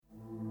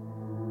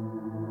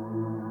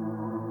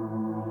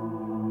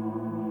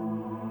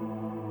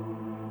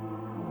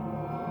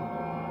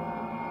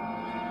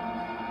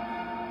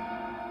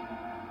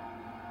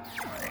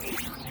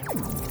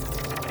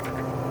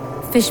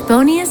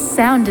Fishbonius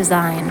Sound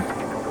Design.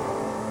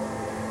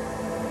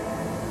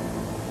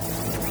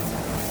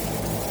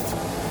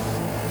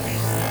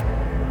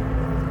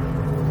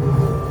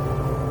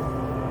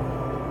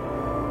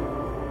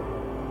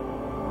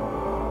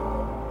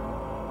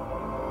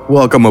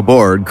 Welcome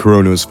aboard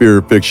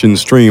Chronosphere Fiction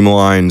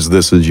Streamlines.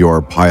 This is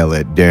your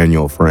pilot,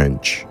 Daniel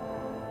French.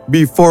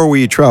 Before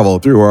we travel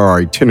through our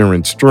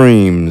itinerant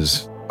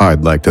streams,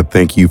 I'd like to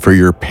thank you for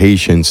your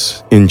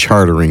patience in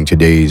chartering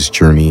today's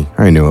journey.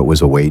 I know it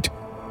was a wait.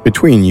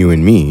 Between you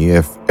and me,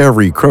 if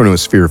every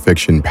Chronosphere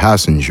Fiction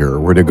passenger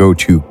were to go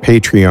to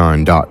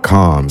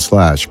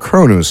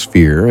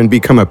patreon.com/chronosphere and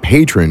become a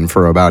patron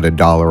for about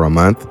 $1 a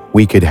month,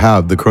 we could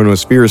have the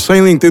Chronosphere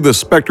sailing through the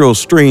spectral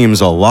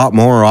streams a lot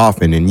more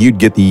often, and you'd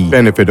get the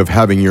benefit of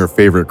having your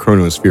favorite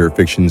Chronosphere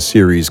Fiction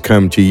series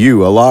come to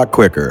you a lot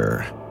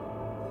quicker.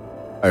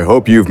 I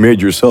hope you've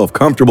made yourself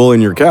comfortable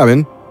in your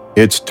cabin.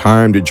 It's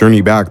time to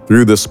journey back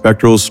through the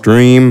spectral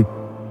stream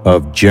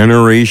of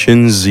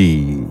Generation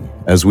Z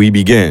as we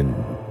begin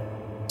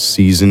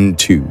Season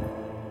 2,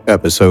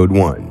 Episode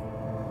 1,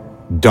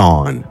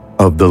 Dawn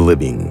of the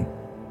Living.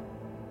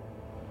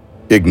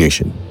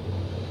 Ignition.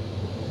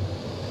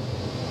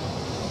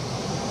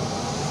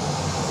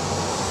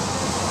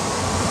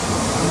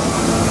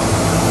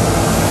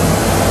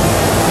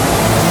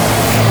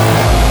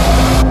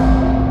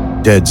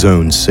 Dead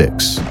Zone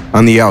 6,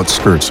 on the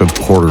outskirts of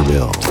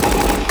Porterville.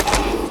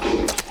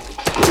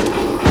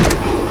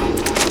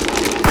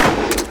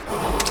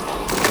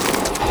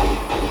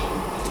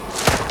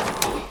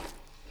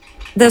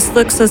 This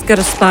looks as good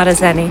a spot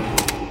as any.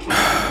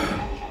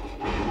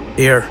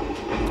 Here,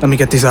 let me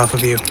get these off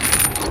of you.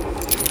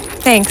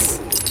 Thanks.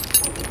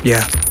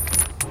 Yeah.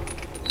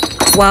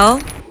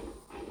 Well,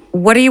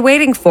 what are you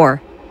waiting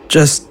for?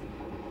 Just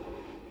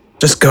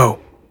go.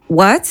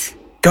 What?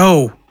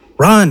 Go.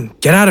 Run.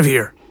 Get out of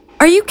here.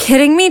 Are you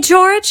kidding me,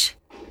 George?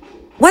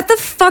 What the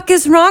fuck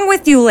is wrong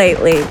with you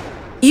lately?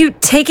 You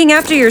taking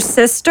after your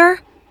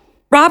sister?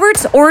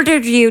 Robert's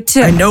ordered you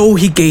to... I know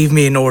he gave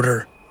me an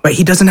order, but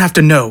he doesn't have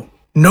to know.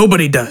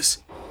 Nobody does.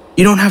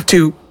 You don't have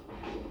to...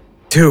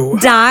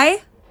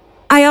 Die?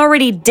 I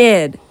already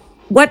did.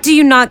 What do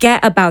you not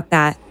get about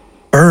that?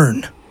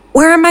 Burn.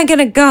 Where am I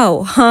gonna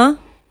go, huh?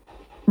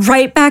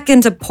 Right back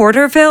into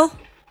Porterville?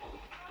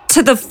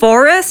 To the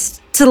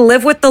forest? To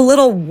live with the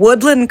little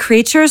woodland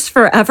creatures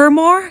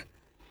forevermore?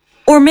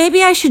 Or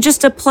maybe I should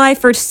just apply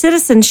for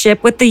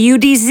citizenship with the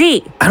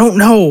UDZ. I don't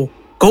know.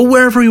 Go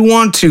wherever you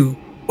want to.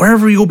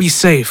 Wherever you'll be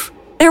safe.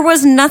 There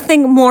was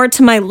nothing more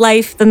to my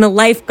life than the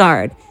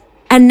lifeguard.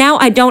 And now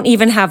I don't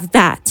even have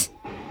that.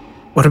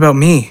 What about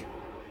me?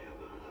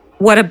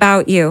 What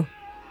about you?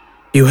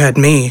 You had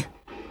me.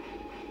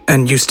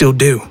 And you still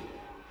do.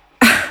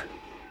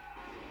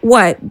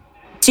 What?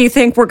 Do you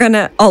think we're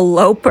gonna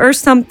elope or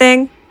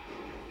something?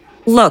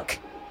 Look,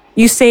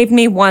 you saved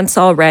me once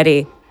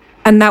already.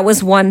 And that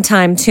was one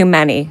time too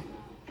many.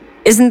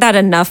 Isn't that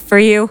enough for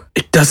you?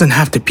 It doesn't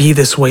have to be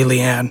this way,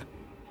 Leanne.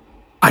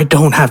 I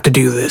don't have to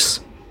do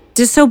this.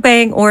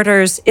 Disobeying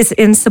orders is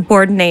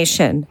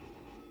insubordination.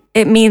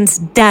 It means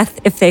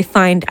death if they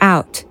find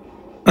out.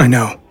 I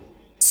know.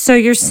 So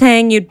you're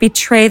saying you'd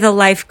betray the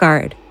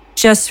lifeguard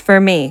just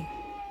for me?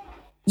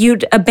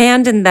 You'd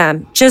abandon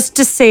them just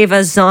to save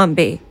a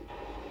zombie?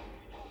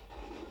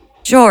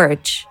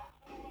 George.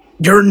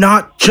 You're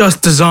not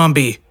just a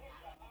zombie.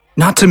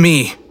 Not to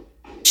me.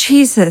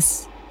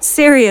 Jesus,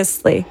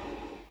 seriously.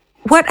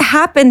 What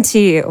happened to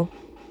you?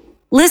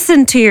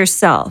 Listen to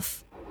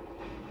yourself.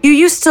 You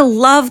used to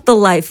love the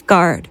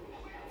lifeguard.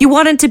 You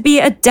wanted to be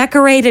a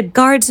decorated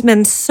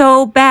guardsman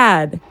so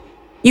bad.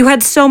 You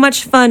had so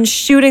much fun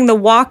shooting the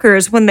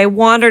walkers when they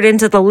wandered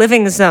into the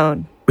living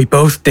zone. We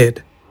both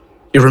did.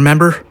 You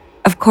remember?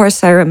 Of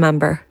course I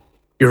remember.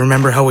 You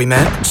remember how we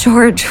met?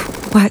 George,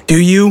 what?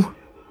 Do you?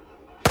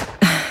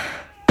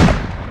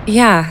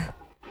 Yeah.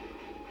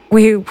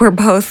 We were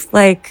both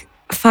like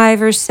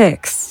 5 or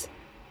 6.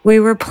 We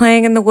were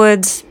playing in the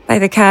woods by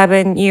the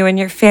cabin you and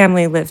your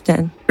family lived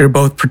in. We were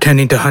both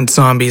pretending to hunt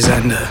zombies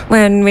and...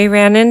 When we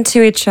ran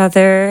into each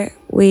other,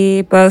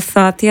 we both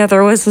thought the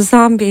other was a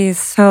zombie,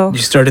 so... You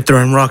started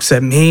throwing rocks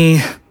at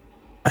me.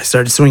 I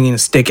started swinging a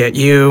stick at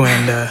you,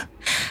 and...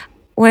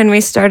 When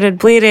we started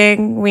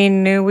bleeding, we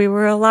knew we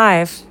were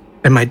alive.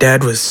 And my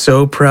dad was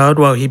so proud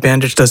while he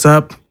bandaged us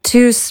up.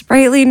 2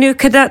 sprightly new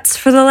cadets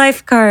for the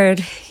lifeguard,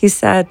 he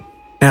said.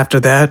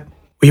 After that,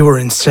 we were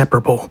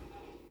inseparable.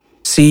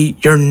 See,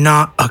 you're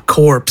not a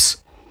corpse.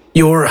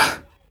 You're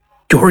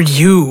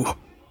you.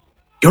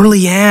 You're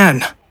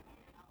Leanne.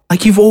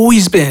 Like you've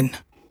always been.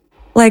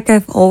 Like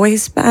I've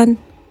always been?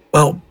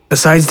 Well,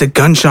 besides the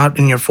gunshot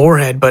in your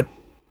forehead, but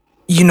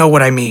you know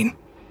what I mean.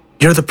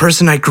 You're the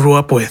person I grew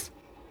up with.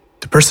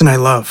 The person I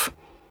love.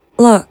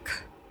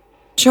 Look,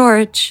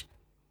 George,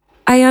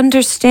 I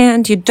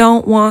understand you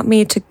don't want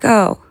me to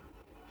go.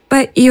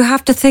 But you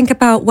have to think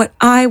about what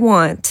I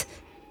want,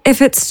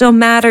 if it still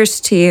matters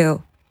to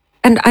you.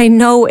 And I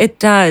know it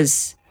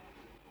does.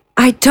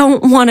 I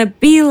don't want to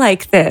be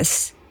like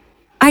this.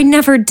 I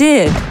never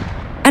did.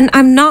 And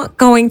I'm not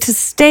going to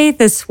stay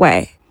this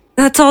way.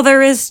 That's all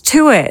there is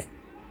to it.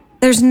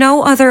 There's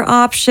no other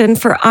option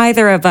for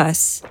either of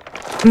us.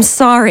 I'm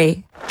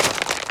sorry.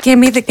 Give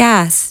me the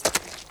gas.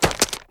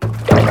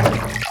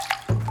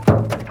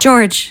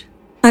 George,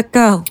 let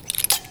go.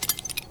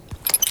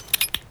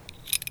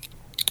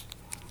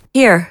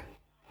 Here,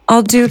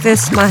 I'll do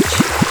this much.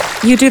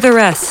 You do the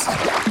rest,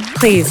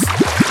 please.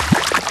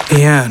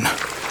 Leanne.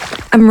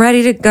 I'm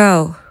ready to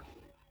go.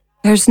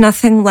 There's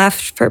nothing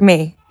left for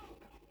me.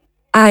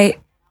 I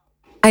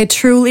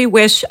truly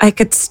wish I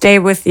could stay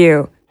with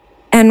you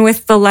and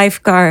with the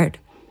lifeguard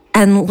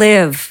and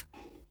live.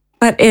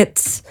 But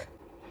it's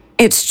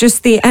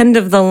just the end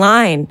of the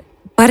line.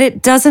 But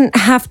it doesn't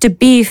have to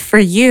be for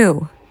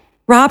you.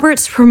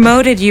 Robert's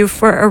promoted you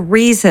for a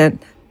reason.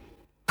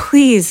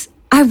 Please,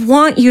 I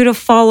want you to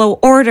follow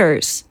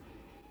orders.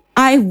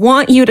 I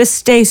want you to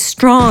stay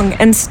strong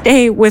and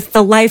stay with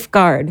the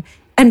lifeguard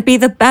and be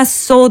the best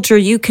soldier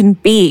you can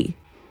be.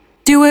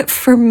 Do it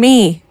for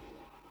me.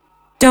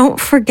 Don't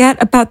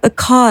forget about the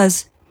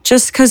cause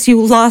just because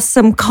you lost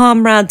some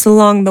comrades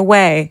along the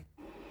way.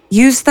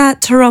 Use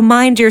that to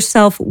remind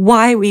yourself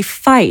why we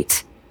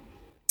fight.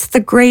 It's the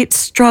great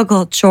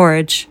struggle,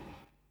 George.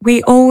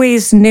 We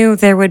always knew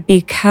there would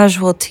be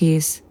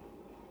casualties.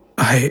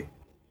 I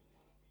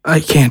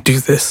can't do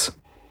this.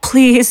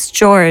 Please,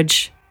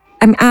 George,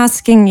 I'm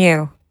asking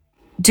you.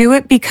 Do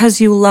it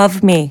because you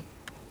love me.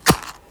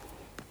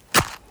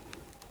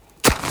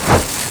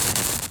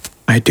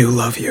 I do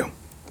love you.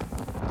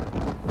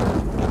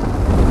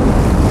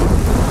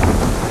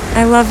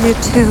 I love you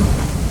too.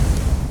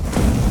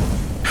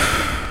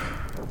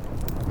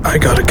 I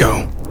gotta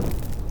go.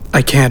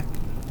 I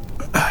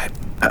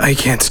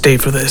can't stay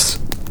for this.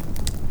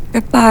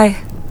 Goodbye.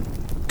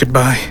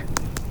 Goodbye.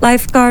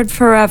 Lifeguard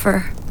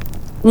forever.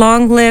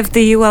 Long live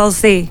the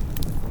ULZ.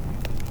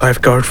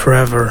 Lifeguard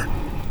forever.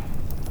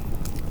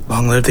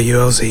 Long live the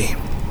ULZ.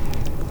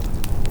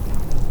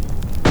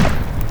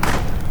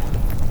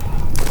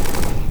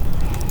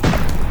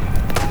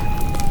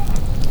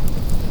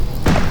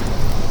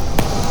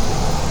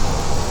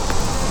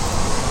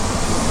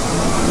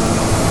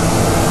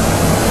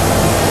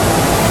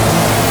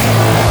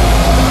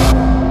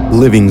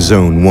 Living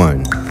Zone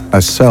 1,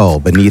 a cell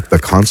beneath the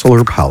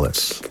consular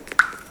palace.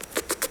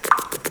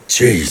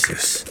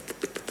 Jesus.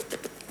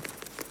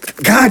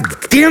 God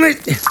damn it!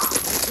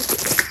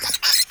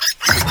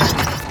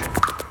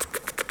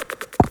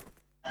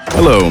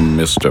 Hello,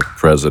 Mr.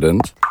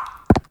 President.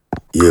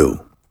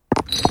 You.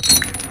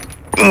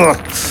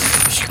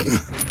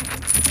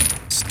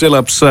 Still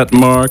upset,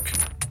 Mark?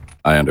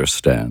 I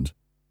understand.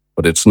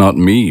 But it's not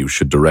me you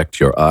should direct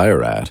your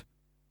ire at.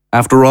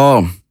 After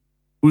all,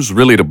 who's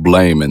really to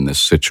blame in this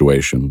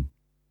situation?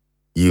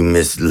 You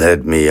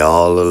misled me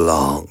all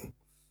along.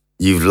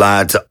 You've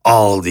lied to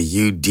all the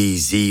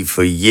UDZ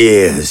for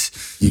years.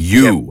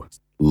 You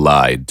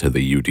lied to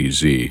the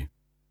UDZ.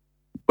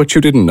 But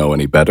you didn't know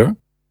any better.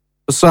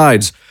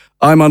 Besides,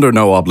 I'm under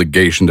no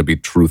obligation to be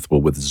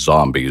truthful with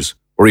zombies,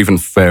 or even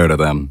fair to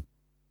them.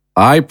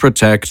 I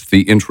protect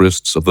the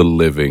interests of the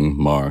living,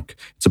 Mark.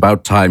 It's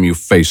about time you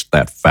faced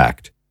that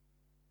fact.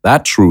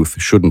 That truth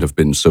shouldn't have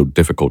been so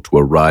difficult to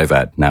arrive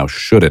at, now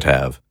should it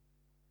have?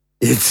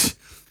 It's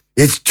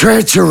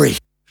treachery.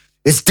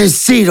 It's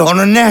deceit on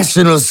a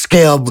national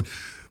scale.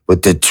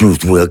 But the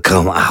truth will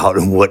come out,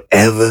 and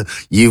whatever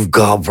you've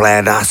got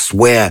planned, I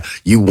swear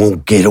you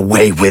won't get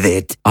away with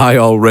it. I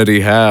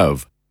already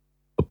have.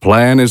 The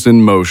plan is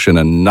in motion,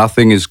 and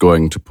nothing is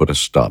going to put a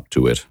stop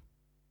to it.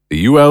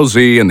 The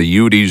ULZ and the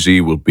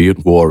UDZ will be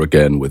at war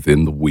again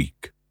within the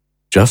week,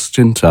 just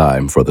in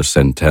time for the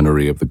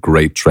centenary of the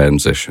Great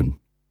Transition.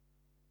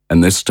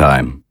 And this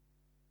time,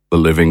 the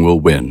living will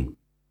win,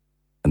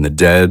 and the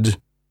dead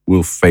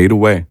will fade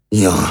away.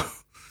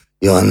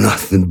 You're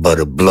nothing but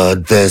a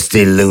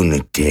bloodthirsty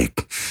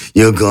lunatic.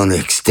 You're gonna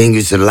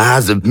extinguish the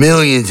lives of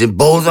millions in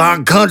both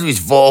our countries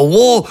for a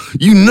war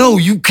you know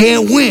you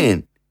can't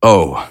win.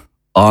 Oh,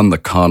 on the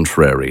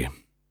contrary,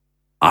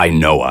 I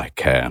know I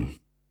can.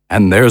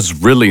 And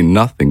there's really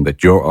nothing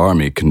that your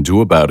army can do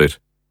about it.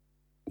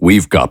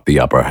 We've got the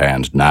upper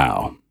hand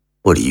now.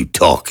 What are you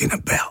talking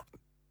about?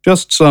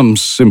 Just some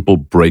simple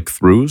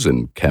breakthroughs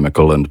in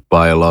chemical and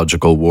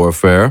biological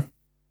warfare.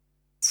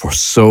 For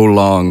so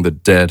long, the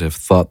dead have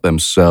thought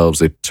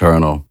themselves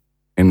eternal,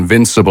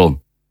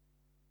 invincible.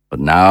 But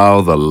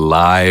now the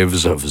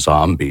lives of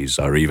zombies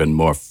are even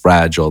more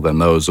fragile than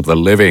those of the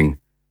living.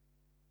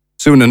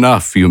 Soon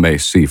enough, you may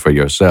see for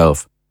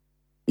yourself.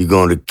 You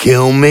gonna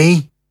kill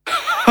me?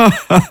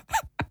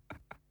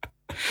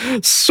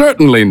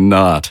 Certainly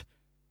not.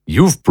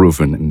 You've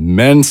proven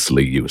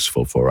immensely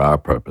useful for our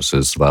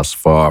purposes thus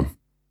far.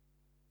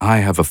 I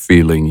have a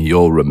feeling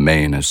you'll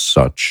remain as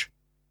such.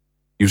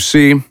 You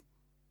see,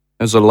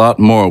 there's a lot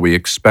more we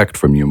expect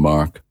from you,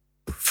 Mark.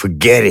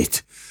 Forget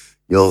it.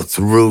 You're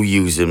through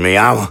using me.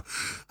 I'm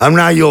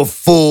not your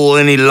fool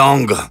any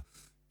longer.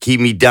 Keep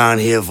me down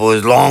here for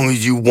as long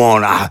as you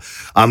want.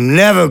 I'm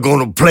never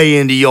gonna play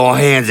into your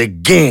hands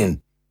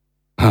again.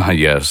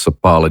 Yes,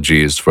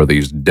 apologies for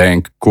these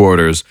dank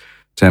quarters.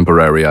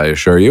 Temporary, I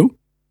assure you.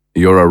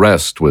 Your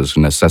arrest was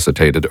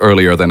necessitated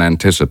earlier than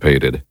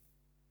anticipated.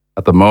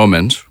 At the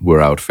moment,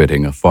 we're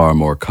outfitting a far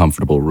more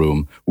comfortable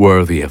room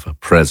worthy of a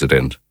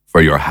president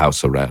for your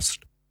house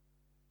arrest.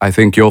 I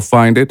think you'll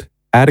find it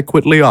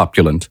adequately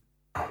opulent.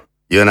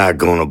 You're not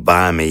gonna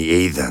buy me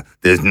either.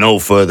 There's no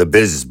further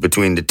business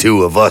between the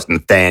two of us,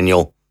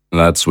 Nathaniel.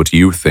 That's what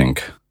you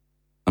think.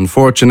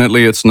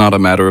 Unfortunately, it's not a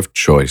matter of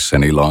choice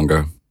any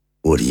longer.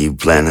 What are you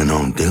planning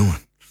on doing?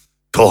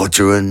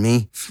 Torturing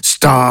me?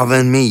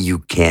 Starving me? You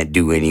can't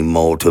do any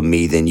more to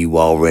me than you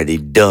already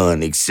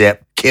done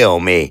except kill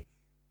me.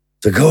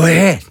 So go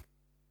ahead.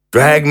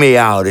 Drag me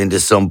out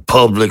into some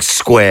public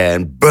square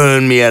and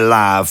burn me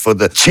alive for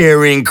the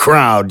cheering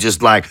crowd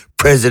just like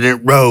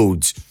President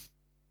Rhodes.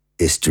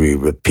 History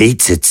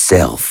repeats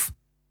itself.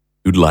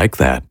 You'd like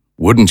that,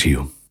 wouldn't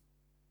you?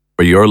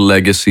 For your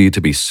legacy to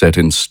be set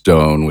in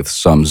stone with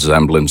some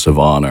semblance of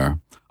honor,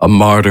 a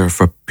martyr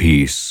for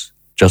peace,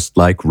 just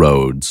like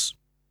Rhodes.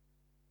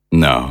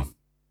 No,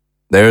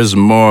 there's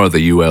more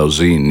the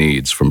ULZ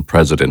needs from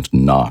President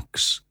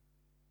Knox,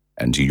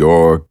 and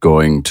you're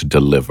going to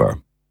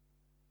deliver.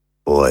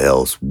 Or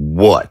else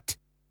what?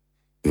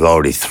 You've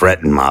already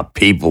threatened my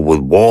people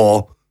with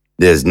war.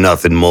 There's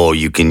nothing more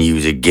you can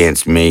use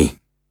against me.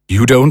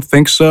 You don't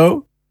think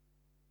so?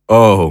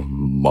 Oh,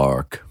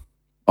 Mark.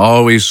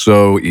 Always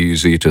so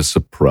easy to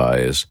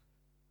surprise.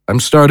 I'm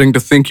starting to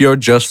think you're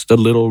just a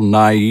little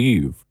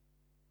naive.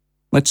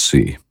 Let's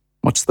see.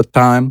 What's the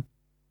time?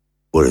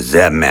 What does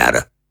that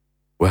matter?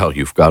 Well,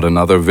 you've got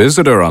another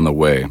visitor on the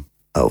way.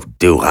 Oh,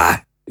 do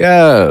I?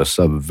 Yes,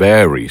 a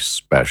very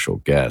special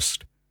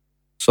guest.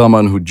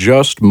 Someone who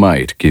just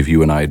might give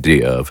you an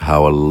idea of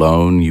how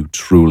alone you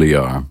truly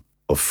are.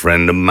 A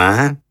friend of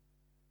mine?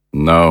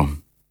 No,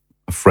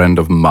 a friend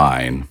of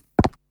mine.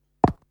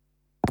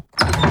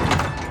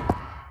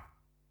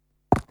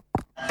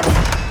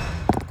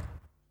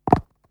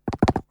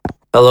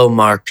 Hello,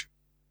 Mark.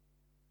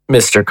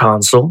 Mr.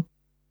 Consul.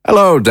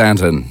 Hello,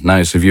 Danton.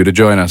 Nice of you to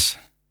join us.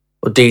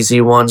 Well,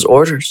 DZ1's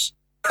orders.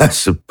 I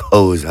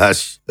suppose I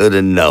should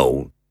have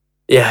known.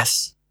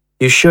 Yes,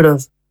 you should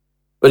have.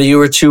 But you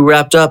were too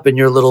wrapped up in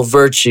your little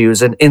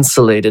virtues and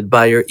insulated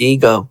by your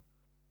ego.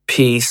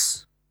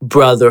 Peace,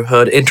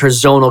 brotherhood,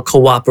 interzonal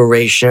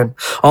cooperation.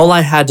 All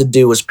I had to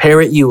do was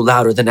parrot you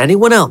louder than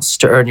anyone else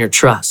to earn your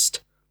trust.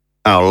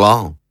 How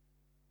long?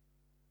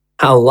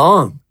 How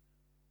long?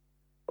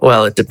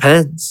 Well, it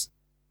depends.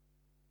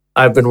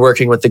 I've been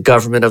working with the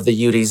government of the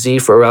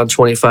UDZ for around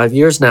 25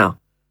 years now.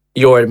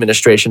 Your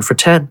administration for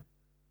 10.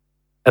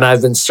 And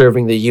I've been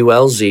serving the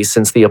ULZ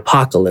since the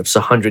apocalypse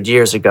 100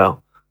 years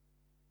ago.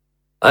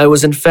 I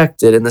was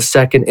infected in the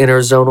Second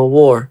Interzonal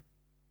War.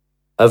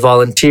 I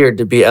volunteered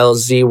to be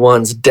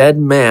LZ1's dead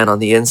man on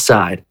the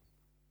inside.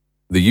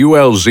 The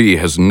ULZ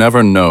has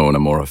never known a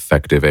more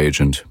effective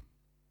agent.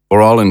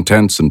 For all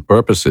intents and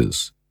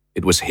purposes,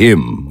 it was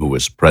him who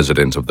was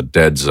president of the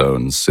Dead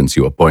Zones since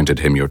you appointed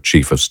him your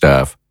chief of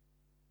staff.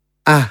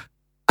 I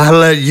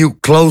let you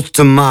close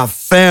to my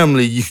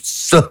family, you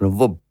son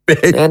of a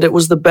bitch. And it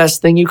was the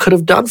best thing you could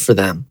have done for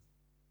them.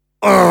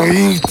 Oh,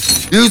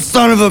 you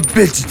son of a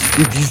bitch.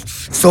 If you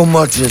so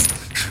much as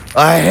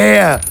a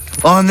hair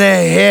on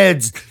their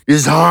heads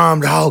is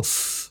harmed,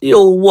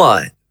 You'll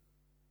what?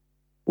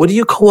 Would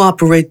you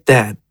cooperate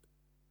then?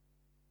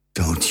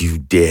 Don't you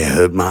dare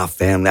hurt my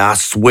family. I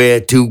swear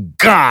to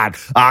God,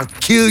 I'll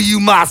kill you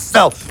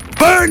myself.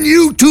 Burn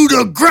you to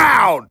the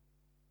ground.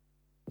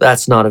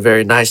 That's not a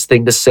very nice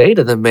thing to say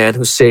to the man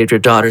who saved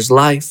your daughter's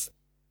life.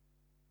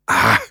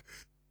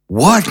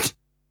 What?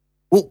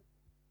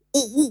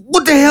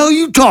 What the hell are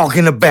you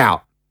talking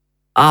about?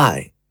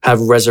 I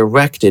have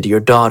resurrected your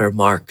daughter,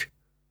 Mark.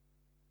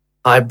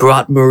 I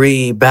brought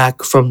Marie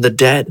back from the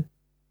dead.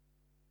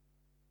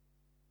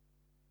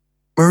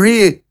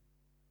 Maria,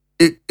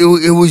 it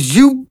was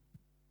you?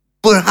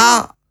 But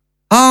how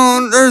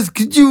on earth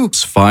could you?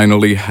 It's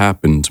finally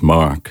happened,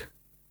 Mark.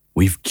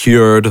 We've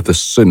cured the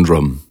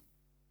syndrome.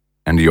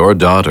 And your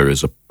daughter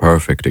is a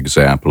perfect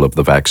example of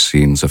the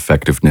vaccine's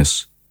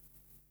effectiveness.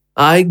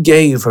 I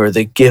gave her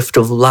the gift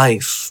of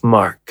life,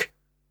 Mark.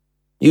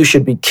 You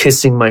should be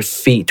kissing my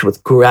feet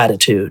with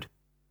gratitude.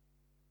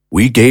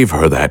 We gave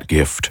her that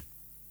gift,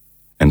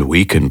 and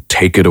we can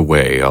take it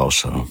away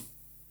also.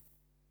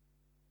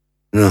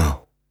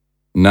 No.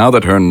 Now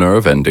that her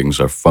nerve endings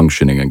are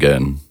functioning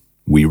again,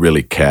 we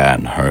really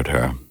can hurt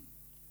her.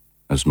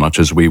 As much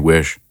as we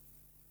wish.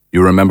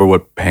 You remember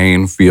what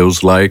pain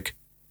feels like?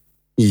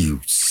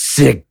 You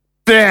sick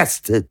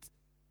bastard.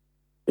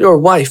 Your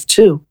wife,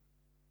 too.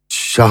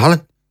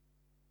 Charlotte?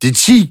 Did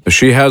she?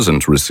 She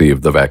hasn't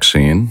received the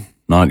vaccine,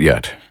 not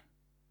yet.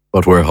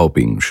 But we're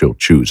hoping she'll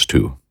choose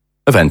to,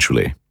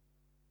 eventually.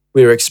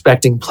 We were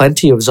expecting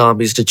plenty of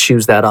zombies to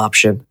choose that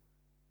option,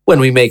 when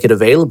we make it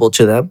available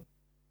to them.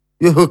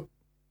 This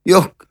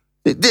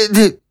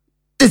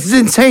is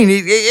insane.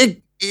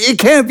 It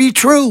can't be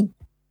true.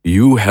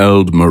 You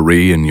held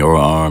Marie in your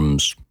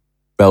arms,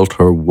 felt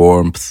her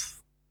warmth,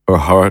 her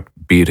heart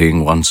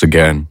beating once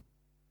again.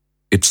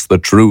 It's the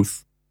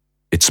truth.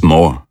 It's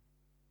more.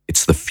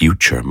 It's the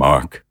future,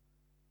 Mark.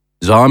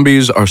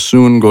 Zombies are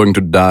soon going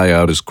to die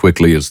out as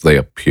quickly as they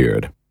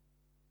appeared.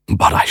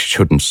 But I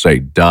shouldn't say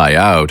die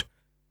out.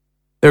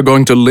 They're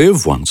going to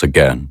live once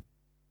again.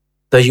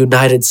 The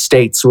United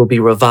States will be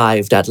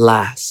revived at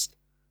last,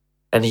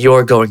 and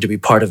you're going to be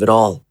part of it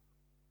all.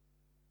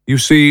 You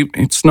see,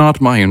 it's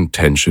not my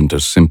intention to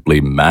simply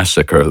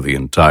massacre the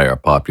entire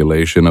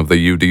population of the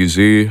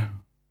UDZ.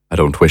 I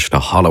don't wish to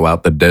hollow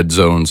out the dead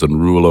zones and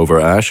rule over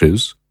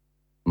ashes.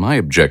 My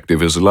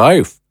objective is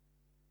life.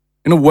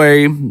 In a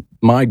way,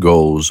 my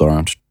goals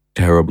aren't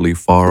terribly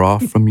far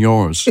off from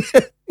yours.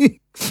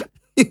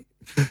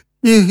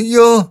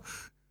 You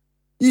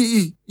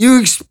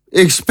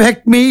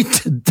expect me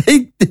to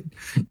think that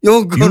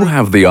you're gonna... You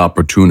have the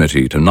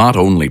opportunity to not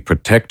only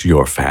protect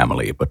your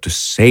family, but to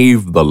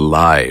save the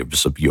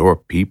lives of your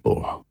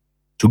people.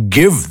 To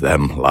give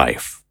them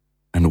life.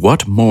 And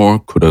what more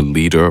could a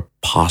leader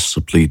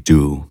possibly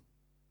do?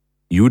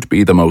 You'd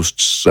be the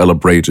most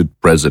celebrated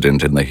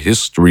president in the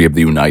history of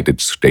the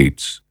United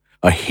States.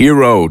 A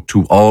hero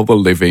to all the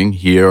living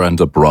here and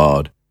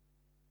abroad.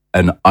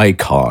 An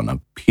icon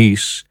of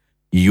peace,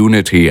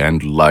 unity,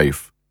 and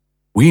life.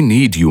 We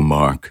need you,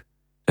 Mark,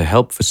 to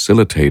help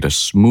facilitate a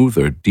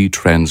smoother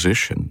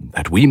detransition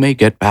that we may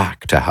get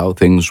back to how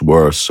things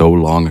were so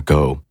long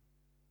ago.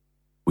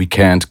 We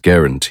can't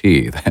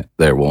guarantee that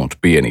there won't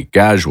be any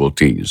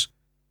casualties,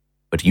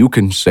 but you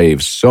can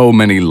save so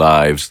many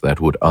lives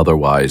that would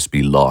otherwise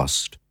be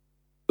lost.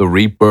 The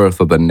rebirth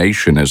of the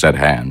nation is at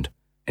hand,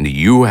 and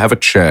you have a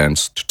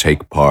chance to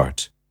take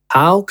part.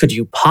 How could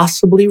you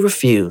possibly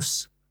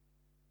refuse?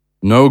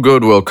 No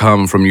good will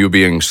come from you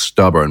being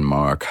stubborn,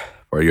 Mark.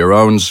 For your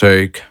own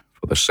sake,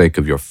 for the sake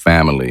of your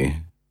family,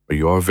 for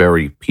your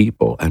very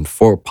people, and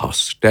for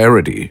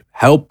posterity,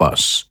 help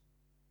us.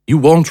 You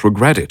won't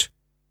regret it.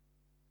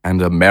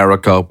 And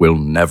America will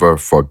never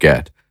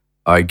forget.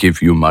 I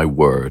give you my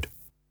word.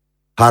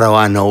 How do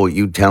I know what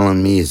you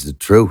telling me is the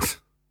truth?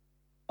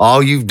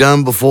 All you've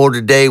done before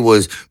today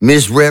was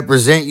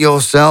misrepresent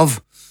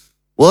yourself?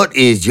 What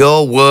is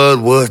your word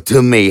worth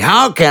to me?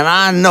 How can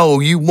I know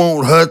you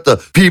won't hurt the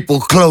people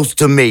close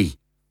to me?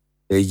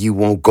 That you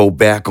won't go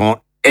back on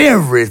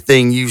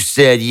everything you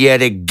said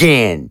yet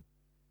again?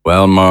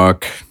 Well,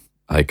 Mark,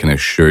 I can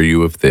assure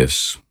you of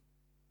this.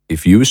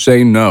 If you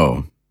say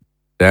no,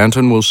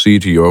 Danton will see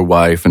to your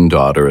wife and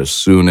daughter as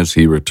soon as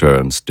he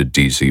returns to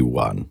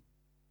DZ-1.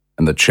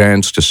 And the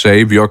chance to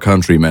save your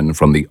countrymen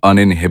from the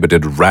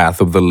uninhibited wrath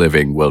of the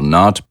living will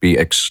not be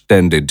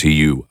extended to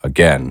you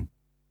again.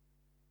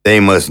 They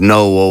must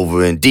know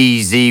over in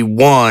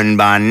DZ-1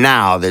 by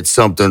now that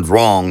something's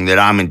wrong, that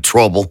I'm in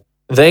trouble.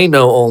 They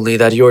know only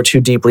that you're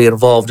too deeply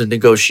involved in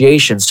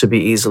negotiations to be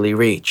easily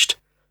reached.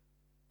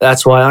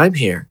 That's why I'm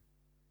here.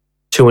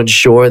 To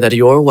ensure that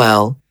you're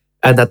well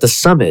and that the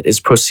summit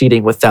is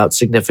proceeding without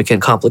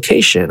significant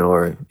complication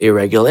or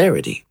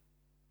irregularity.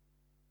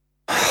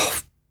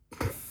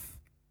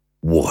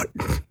 What?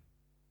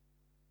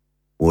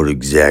 What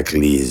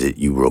exactly is it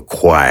you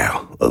require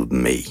of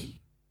me?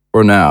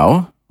 For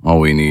now,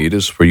 all we need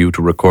is for you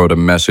to record a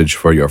message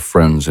for your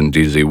friends in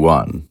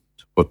DZ-1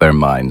 to put their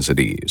minds at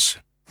ease.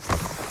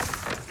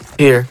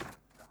 Here,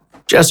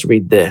 just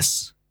read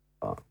this.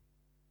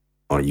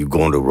 Are you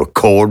going to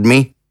record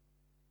me?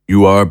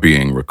 You are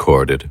being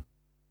recorded.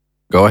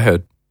 Go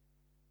ahead.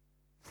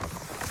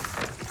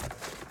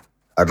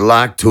 I'd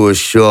like to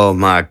assure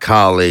my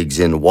colleagues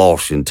in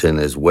Washington,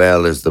 as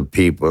well as the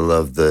people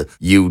of the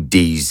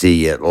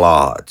UDZ at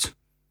large,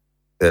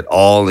 that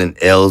all in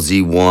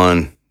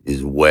LZ-1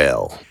 is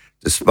well,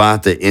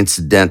 despite the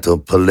incidental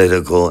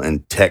political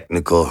and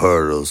technical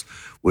hurdles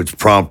which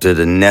prompted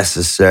a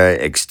necessary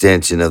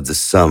extension of the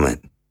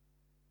summit.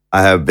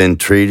 I have been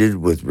treated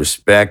with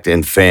respect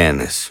and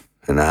fairness,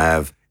 and I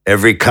have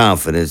every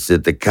confidence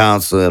that the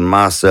council and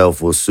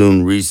myself will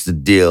soon reach the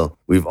deal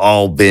we've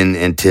all been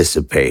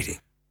anticipating.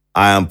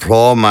 I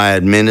implore my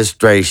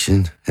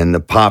administration and the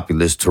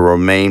populace to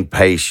remain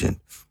patient.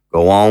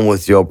 Go on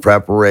with your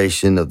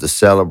preparation of the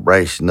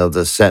celebration of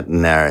the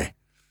centenary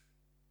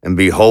and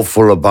be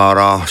hopeful about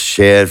our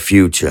shared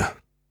future.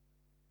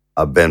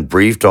 I've been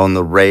briefed on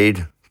the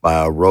raid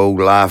by a rogue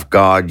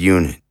lifeguard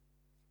unit.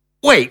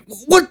 Wait,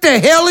 what the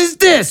hell is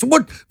this?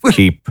 What?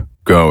 Keep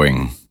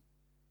going.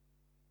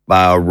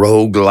 By a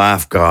rogue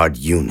lifeguard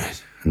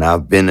unit. And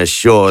I've been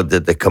assured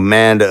that the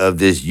commander of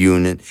this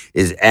unit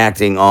is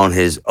acting on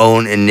his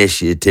own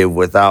initiative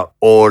without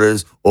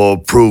orders or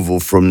approval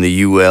from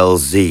the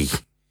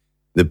ULZ.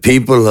 The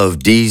people of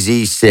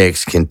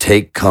DZ-6 can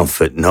take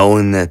comfort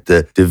knowing that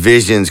the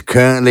divisions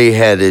currently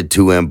headed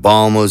to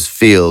Embalmer's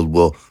Field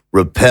will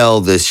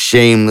repel this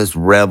shameless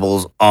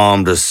rebels'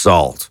 armed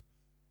assault.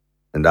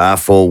 And I,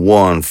 for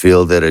one,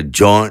 feel that a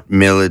joint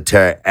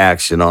military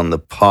action on the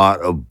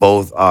part of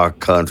both our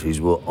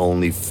countries will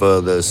only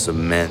further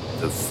cement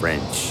the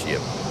friendship.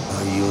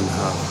 Are you and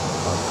our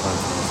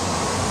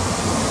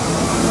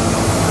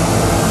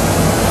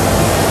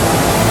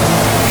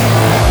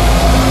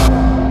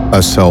countries?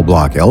 A cell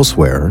block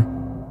elsewhere.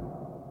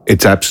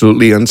 It's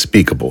absolutely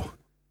unspeakable,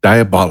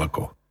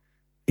 diabolical.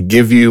 I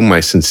give you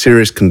my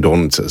sincerest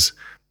condolences,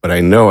 but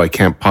I know I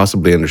can't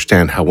possibly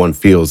understand how one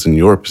feels in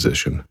your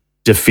position.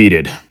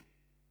 Defeated.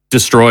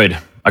 Destroyed.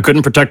 I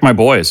couldn't protect my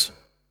boys.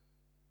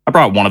 I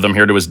brought one of them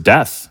here to his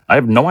death. I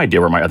have no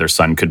idea where my other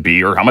son could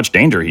be or how much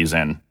danger he's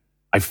in.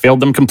 I failed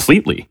them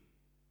completely.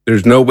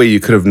 There's no way you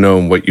could have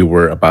known what you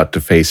were about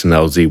to face in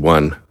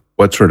LZ1,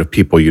 what sort of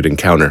people you'd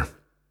encounter.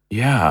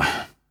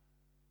 Yeah.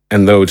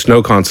 And though it's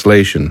no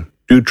consolation,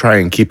 do try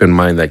and keep in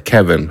mind that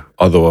Kevin,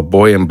 although a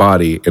boy in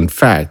body, in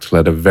fact,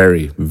 led a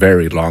very,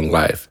 very long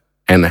life,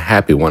 and a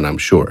happy one, I'm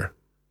sure.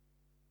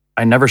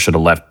 I never should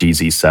have left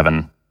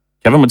DZ7.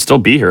 Kevin would still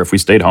be here if we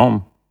stayed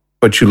home.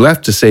 But you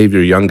left to save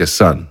your youngest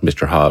son,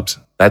 Mr. Hobbs.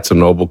 That's a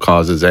noble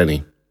cause as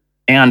any.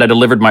 And I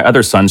delivered my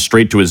other son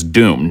straight to his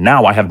doom.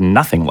 Now I have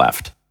nothing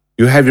left.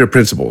 You have your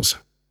principles.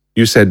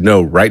 You said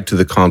no right to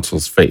the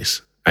consul's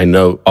face. I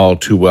know all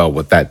too well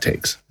what that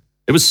takes.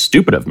 It was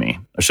stupid of me.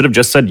 I should have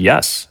just said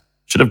yes.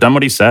 Should have done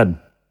what he said.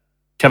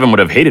 Kevin would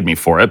have hated me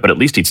for it, but at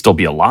least he'd still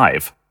be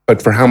alive.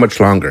 But for how much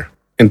longer?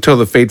 Until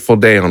the fateful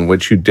day on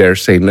which you dare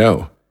say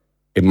no.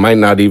 It might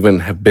not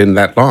even have been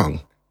that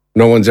long.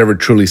 No one's ever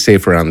truly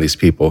safe around these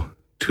people.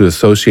 To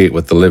associate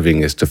with the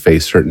living is to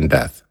face certain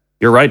death.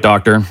 You're right,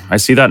 Doctor. I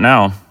see that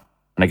now.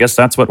 And I guess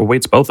that's what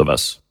awaits both of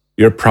us.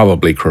 You're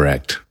probably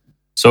correct.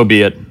 So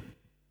be it.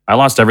 I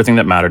lost everything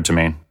that mattered to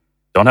me.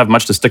 Don't have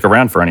much to stick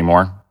around for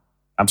anymore.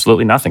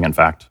 Absolutely nothing, in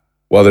fact.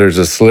 Well, there's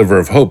a sliver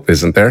of hope,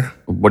 isn't there?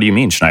 What do you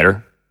mean,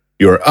 Schneider?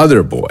 Your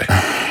other boy.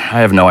 I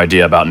have no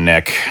idea about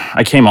Nick.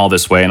 I came all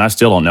this way, and I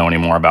still don't know any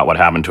more about what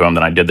happened to him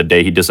than I did the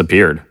day he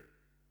disappeared.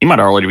 He might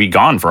already be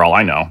gone for all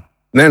I know.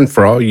 Then,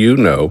 for all you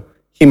know,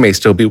 he may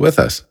still be with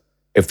us.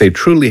 If they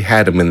truly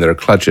had him in their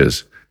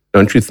clutches,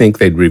 don't you think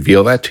they'd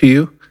reveal that to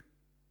you?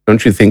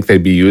 Don't you think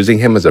they'd be using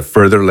him as a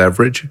further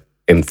leverage,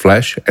 in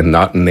flesh and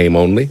not in name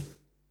only?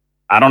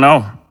 I don't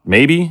know.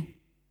 Maybe.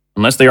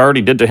 Unless they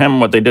already did to him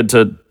what they did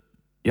to,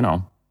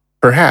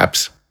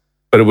 Perhaps.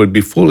 But it would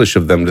be foolish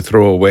of them to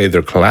throw away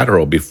their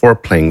collateral before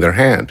playing their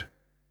hand.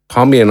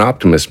 Call me an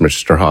optimist,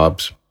 Mr.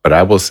 Hobbs, but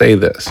I will say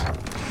this.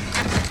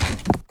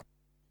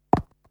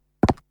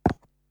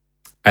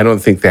 I don't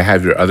think they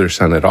have your other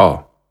son at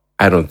all.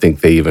 I don't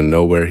think they even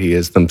know where he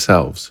is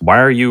themselves. Why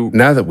are you...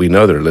 Now that we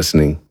know they're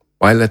listening,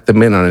 why let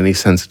them in on any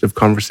sensitive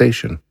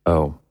conversation?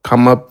 Oh.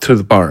 Come up to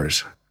the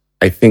bars.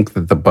 I think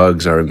that the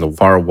bugs are in the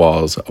far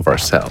walls of our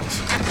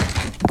cells.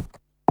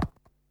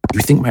 You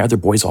think my other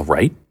boy's all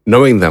right?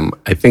 Knowing them,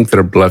 I think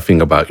they're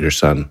bluffing about your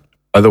son.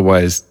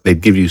 Otherwise,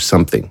 they'd give you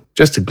something,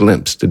 just a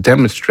glimpse, to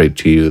demonstrate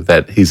to you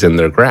that he's in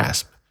their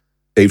grasp.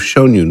 They've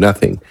shown you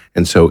nothing,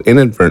 and so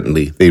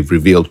inadvertently, they've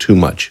revealed too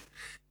much.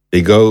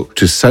 They go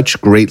to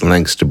such great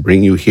lengths to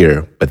bring you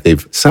here, but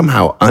they've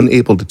somehow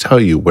unable to tell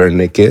you where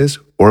Nick is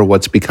or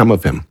what's become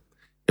of him.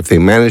 If they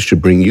manage to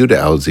bring you to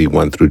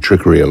LZ1 through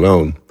trickery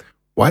alone,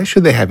 why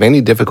should they have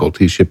any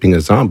difficulty shipping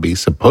a zombie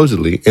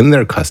supposedly in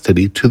their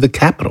custody to the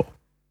capital?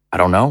 I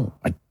don't know.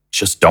 I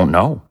just don't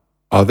know.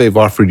 All they've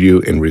offered you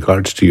in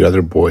regards to your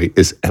other boy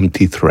is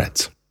empty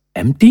threats.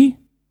 Empty?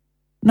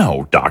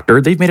 No, Doctor.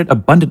 They've made it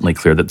abundantly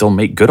clear that they'll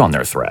make good on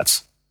their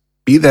threats.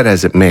 Be that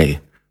as it may,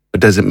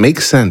 but does it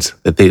make sense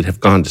that they'd have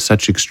gone to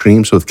such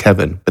extremes with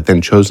Kevin, but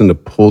then chosen to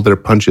pull their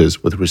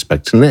punches with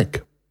respect to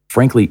Nick?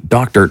 Frankly,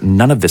 Doctor,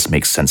 none of this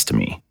makes sense to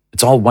me.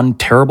 It's all one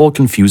terrible,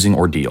 confusing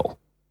ordeal.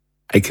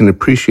 I can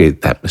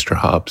appreciate that, Mr.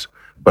 Hobbs,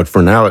 but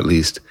for now at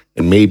least,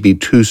 it may be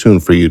too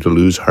soon for you to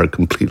lose heart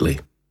completely.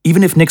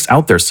 Even if Nick's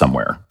out there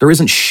somewhere, there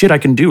isn't shit I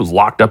can do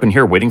locked up in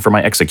here waiting for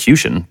my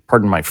execution.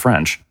 Pardon my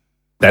French.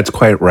 That's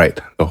quite right.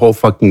 The whole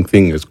fucking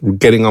thing is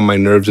getting on my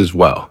nerves as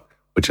well,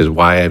 which is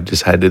why I've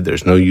decided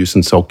there's no use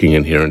in sulking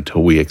in here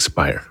until we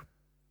expire.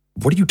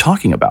 What are you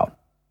talking about?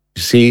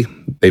 You see,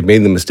 they've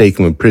made the mistake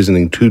of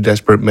imprisoning two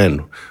desperate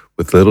men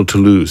with little to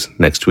lose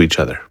next to each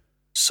other.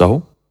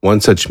 So?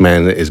 One such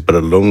man is but a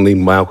lonely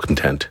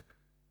malcontent.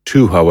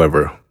 Two,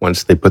 however,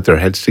 once they put their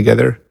heads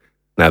together,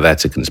 now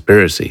that's a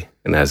conspiracy.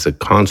 And as the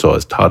consul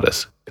has taught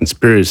us,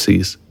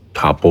 conspiracies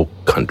topple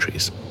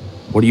countries.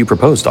 What do you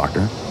propose,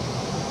 Doctor?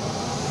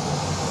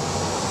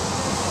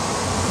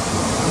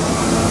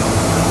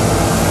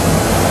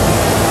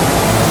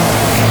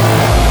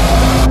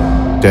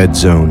 Dead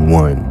Zone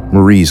 1,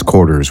 Marie's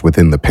quarters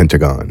within the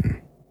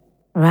Pentagon.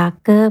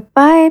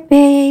 Rock-a-bye,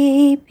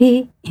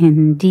 baby,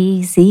 in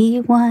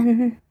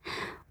DZ1.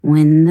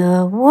 When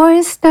the war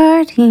is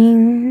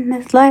starting,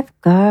 this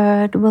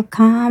lifeguard will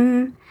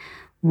come.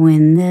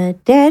 When the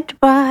dead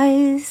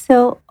rise,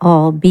 they'll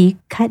all be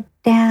cut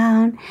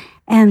down,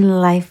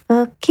 and life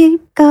will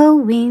keep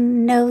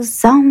going, no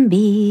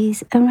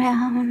zombies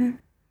around.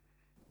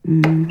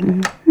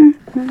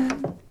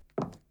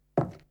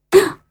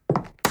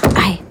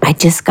 I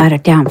just got her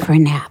down for a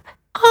nap.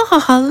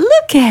 Oh,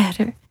 look at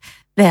her.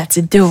 That's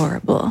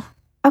adorable.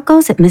 How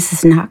goes it,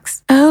 Mrs.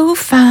 Knox? Oh,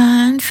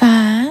 fine.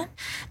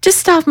 Just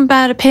stopping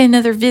by to pay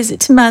another visit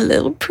to my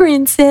little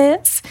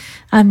princess.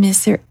 I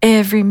miss her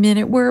every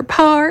minute we're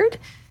apart.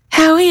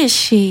 How is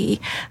she?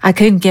 I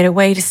couldn't get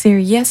away to see her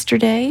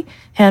yesterday.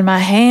 Had my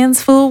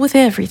hands full with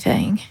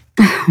everything.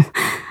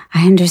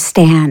 I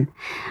understand.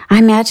 I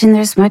imagine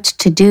there's much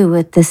to do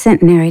with the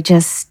centenary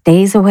just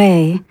days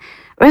away.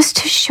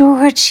 Rest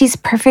assured, she's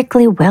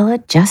perfectly well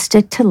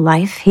adjusted to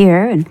life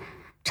here and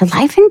to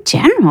life in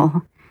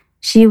general.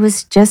 She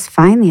was just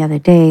fine the other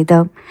day,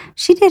 though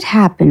she did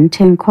happen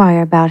to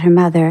inquire about her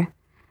mother.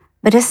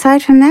 But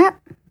aside from that,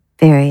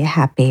 very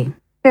happy,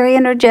 very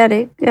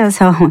energetic,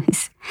 as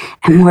always,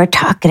 and more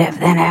talkative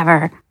than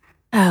ever.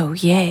 Oh,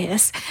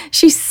 yes.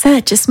 She's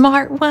such a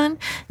smart one.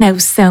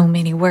 Knows so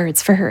many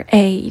words for her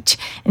age.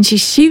 And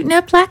she's shooting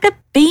up like a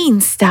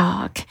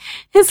beanstalk.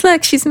 It's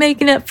like she's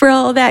making up for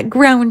all that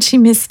growing she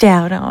missed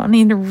out on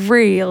in a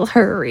real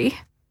hurry.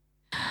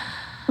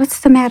 What's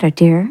the matter,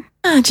 dear?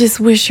 I just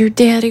wish her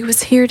daddy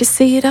was here to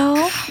see it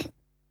all.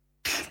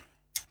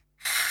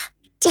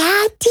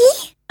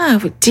 Daddy?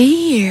 Oh,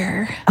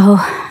 dear.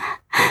 Oh,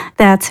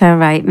 that's all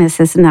right,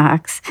 Mrs.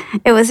 Knox.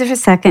 It was her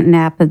second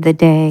nap of the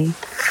day.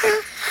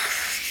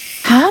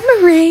 Hi,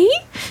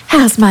 Marie.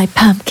 How's my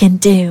pumpkin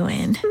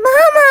doing?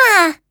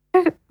 Mama!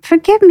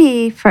 Forgive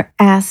me for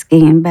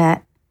asking,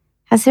 but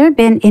has there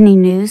been any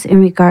news in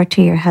regard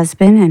to your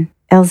husband and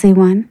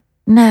LZ1?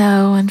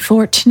 No,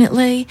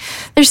 unfortunately.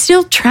 They're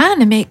still trying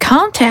to make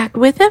contact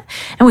with him,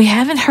 and we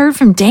haven't heard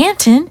from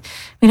Danton.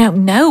 We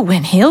don't know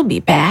when he'll be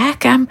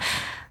back. I'm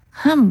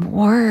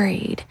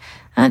worried.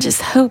 I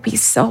just hope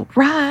he's all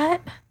right.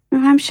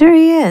 I'm sure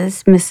he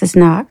is, Mrs.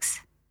 Knox.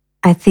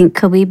 I think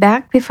he'll be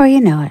back before you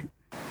know it.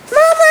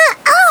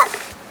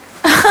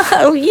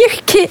 Oh, you're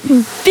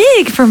getting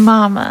big for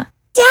Mama.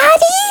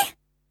 Daddy?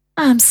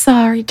 I'm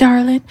sorry,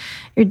 darling.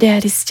 Your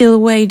daddy's still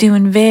away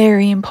doing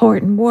very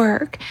important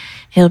work.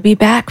 He'll be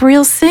back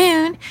real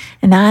soon,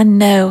 and I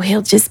know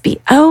he'll just be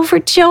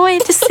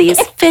overjoyed to see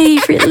his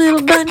favorite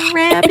little bunny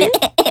rabbit.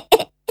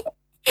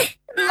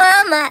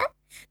 Mama!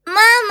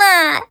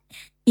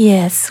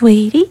 Yes,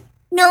 sweetie?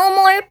 No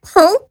more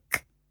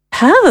poke?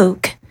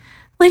 Poke?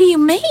 What do you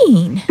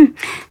mean?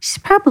 She's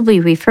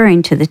probably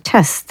referring to the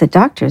tests the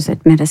doctors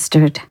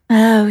administered.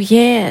 Oh,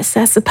 yes,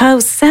 I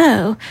suppose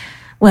so.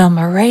 Well,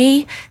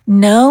 Marie,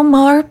 no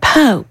more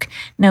poke.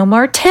 No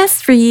more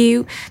tests for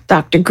you.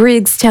 Dr.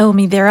 Griggs told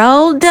me they're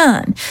all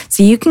done,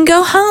 so you can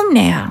go home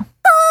now.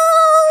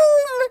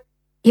 Home!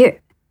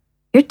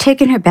 You're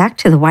taking her back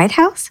to the White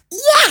House?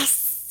 Yes!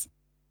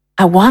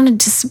 I wanted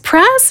to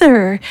surprise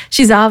her.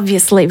 She's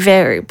obviously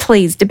very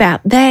pleased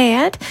about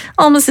that,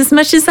 almost as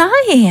much as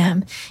I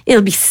am.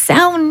 It'll be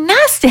so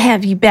nice to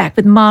have you back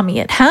with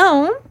Mommy at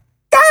home.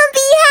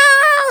 Zombie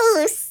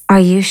house! Are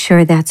you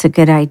sure that's a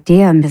good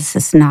idea,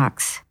 Mrs.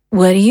 Knox?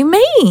 What do you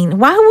mean?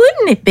 Why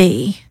wouldn't it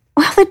be?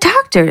 Well, the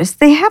doctors,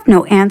 they have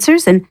no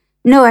answers and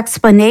no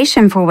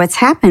explanation for what's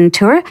happened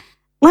to her,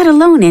 let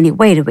alone any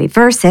way to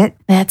reverse it.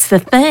 That's the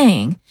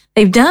thing.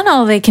 They've done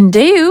all they can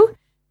do.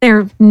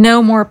 They're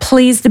no more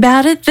pleased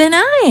about it than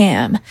I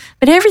am.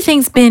 But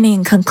everything's been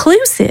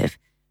inconclusive.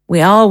 We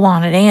all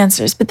wanted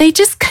answers, but they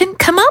just couldn't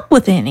come up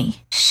with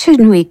any.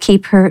 Shouldn't we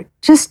keep her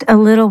just a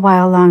little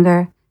while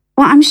longer?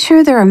 Well, I'm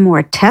sure there are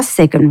more tests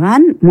they can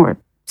run, more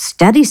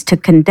studies to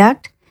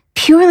conduct,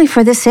 purely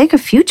for the sake of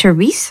future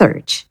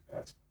research.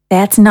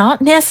 That's not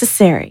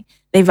necessary.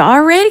 They've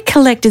already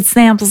collected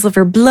samples of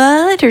her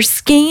blood, her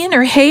skin,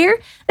 her hair.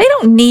 They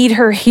don't need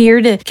her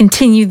here to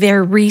continue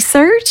their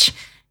research.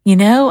 You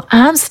know,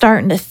 I'm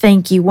starting to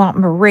think you want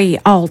Marie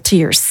all to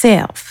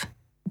yourself.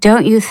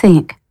 Don't you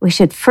think we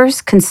should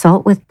first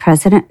consult with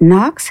President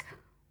Knox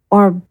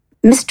or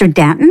Mr.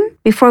 Danton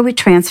before we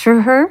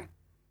transfer her?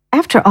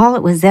 After all,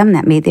 it was them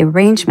that made the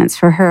arrangements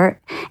for her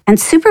and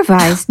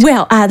supervised.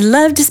 Well, I'd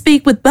love to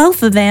speak with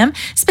both of them,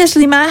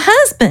 especially my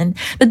husband,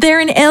 but they're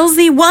in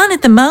LZ1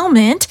 at the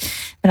moment.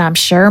 But I'm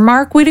sure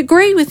Mark would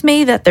agree with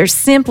me that there's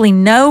simply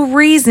no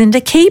reason to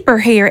keep her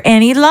here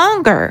any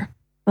longer.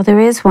 Well,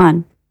 there is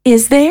one.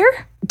 Is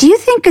there? Do you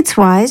think it's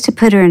wise to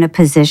put her in a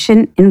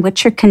position in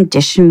which her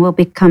condition will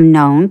become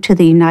known to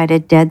the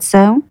United Dead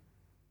Zone?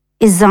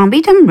 Is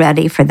zombiedom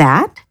ready for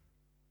that?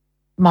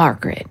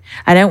 Margaret,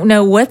 I don't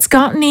know what's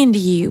gotten into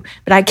you,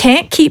 but I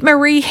can't keep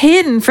Marie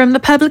hidden from the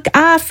public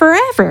eye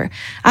forever.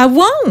 I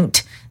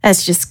won't.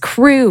 That's just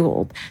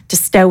cruel to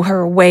stow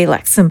her away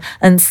like some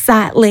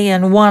unsightly,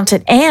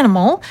 unwanted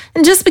animal,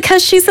 and just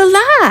because she's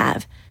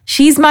alive.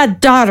 She's my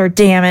daughter,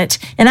 damn it,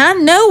 and I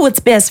know what's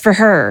best for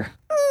her.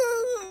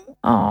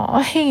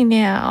 Oh, hey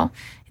now,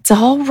 it's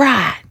all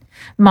right.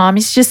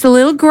 Mommy's just a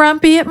little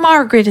grumpy at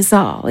Margaret is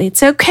all.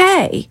 It's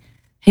okay.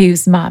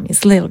 Who's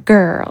Mommy's little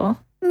girl?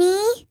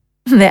 Me?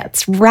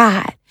 That's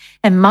right.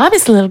 And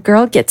Mommy's little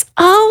girl gets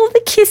all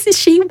the kisses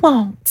she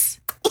wants.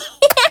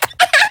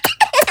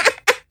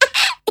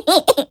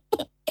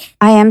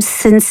 I am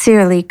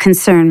sincerely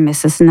concerned,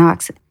 Mrs.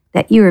 Knox,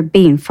 that you are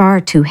being far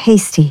too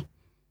hasty.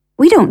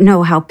 We don't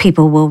know how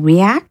people will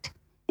react.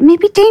 It may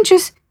be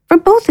dangerous for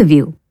both of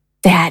you.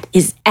 That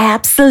is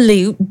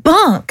absolute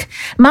bunk.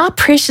 My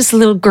precious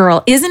little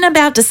girl isn't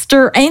about to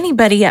stir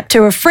anybody up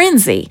to a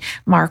frenzy.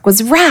 Mark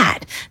was right.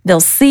 They'll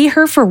see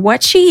her for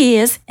what she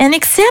is and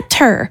accept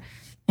her.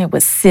 It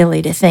was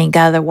silly to think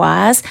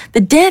otherwise. The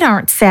dead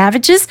aren't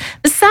savages.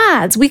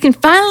 Besides, we can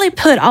finally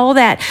put all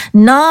that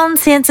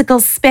nonsensical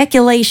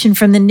speculation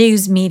from the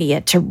news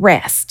media to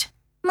rest.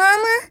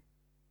 Mama,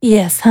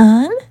 Yes,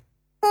 hon?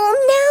 home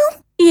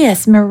now?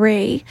 Yes,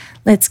 Marie.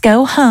 Let's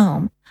go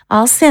home.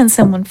 I'll send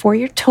someone for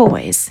your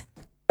toys.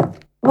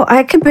 Well,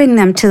 I could bring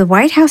them to the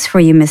White House for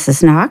you,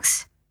 Mrs.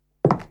 Knox.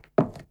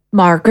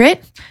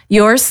 Margaret,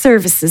 your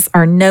services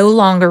are no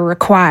longer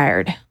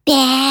required.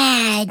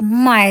 Bad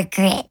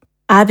Margaret.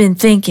 I've been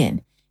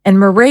thinking, and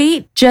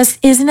Marie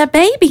just isn't a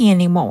baby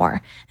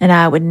anymore, and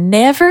I would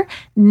never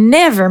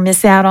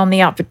miss out on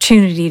the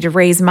opportunity to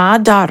raise my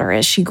daughter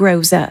as she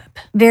grows up.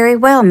 Very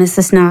well,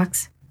 Mrs.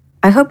 Knox.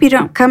 I hope you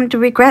don't come to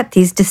regret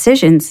these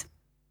decisions.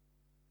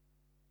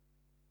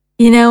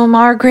 You know,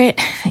 Margaret,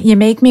 you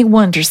make me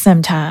wonder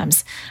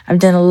sometimes. I've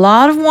done a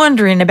lot of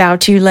wondering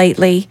about you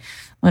lately.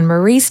 When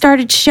Marie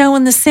started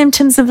showing the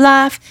symptoms of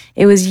life,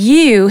 it was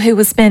you who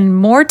was spending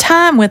more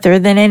time with her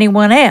than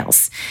anyone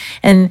else.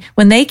 And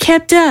when they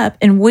kept up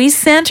and we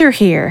sent her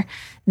here,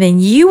 then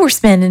you were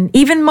spending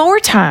even more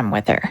time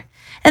with her.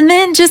 And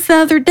then just the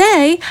other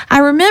day, I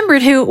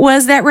remembered who it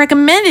was that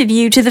recommended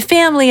you to the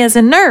family as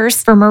a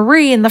nurse for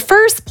Marie in the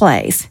first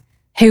place.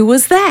 Who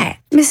was that?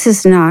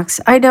 Mrs.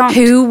 Knox, I don't...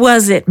 Who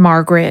was it,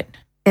 Margaret?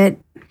 It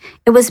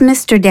was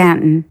Mr.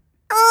 Danton.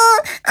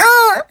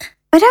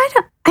 But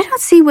I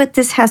don't see what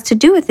this has to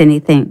do with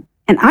anything.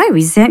 And I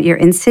resent your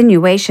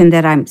insinuation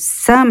that I'm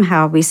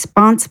somehow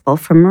responsible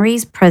for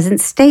Marie's present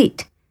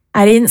state.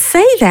 I didn't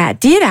say that,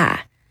 did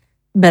I?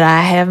 But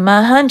I have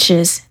my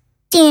hunches.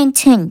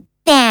 Danton,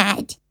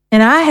 bad.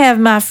 And I have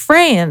my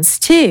friends,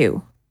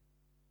 too.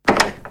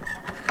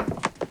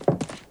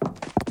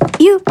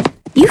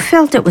 You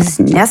felt it was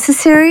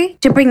necessary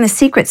to bring the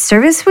Secret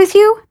Service with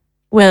you?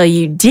 Well,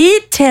 you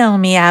did tell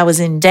me I was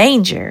in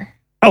danger.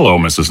 Hello,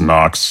 Mrs.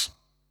 Knox.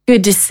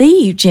 Good to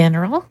see you,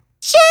 General.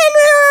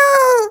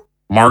 General!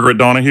 Margaret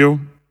Donahue?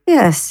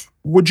 Yes.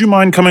 Would you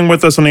mind coming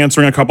with us and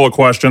answering a couple of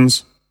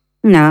questions?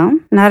 No,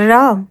 not at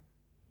all.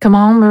 Come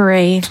on,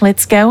 Marie.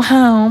 Let's go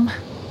home.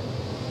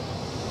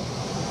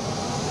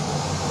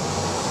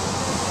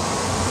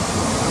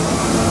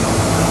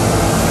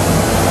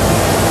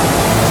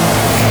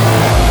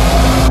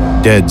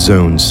 Dead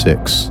Zone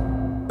 6,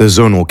 the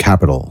zonal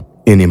capital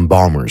in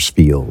Embalmer's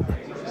Field.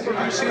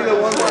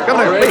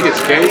 Governor,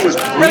 it's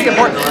really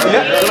important.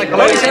 Like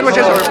bologna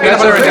sandwiches or peanut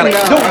butter and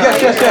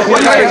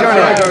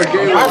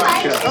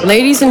jelly?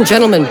 Ladies and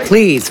gentlemen,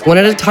 please, one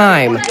at a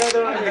time.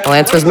 I'll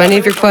answer as many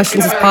of your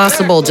questions as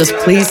possible. Just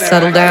please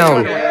settle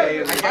down.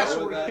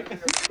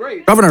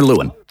 Governor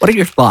Lewin, what are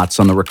your thoughts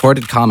on the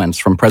recorded comments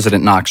from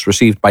President Knox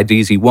received by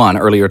DZ1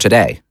 earlier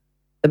today?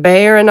 The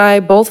mayor and I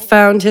both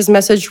found his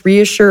message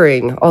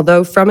reassuring,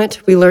 although from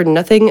it we learned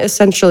nothing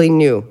essentially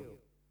new.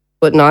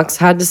 What Knox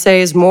had to say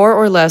is more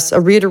or less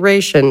a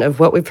reiteration of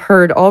what we've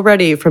heard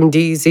already from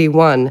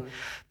DZ1.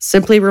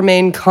 Simply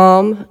remain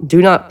calm, do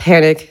not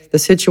panic. The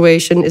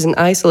situation is an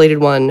isolated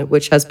one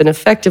which has been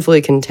effectively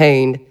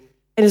contained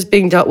and is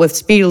being dealt with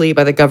speedily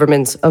by the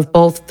governments of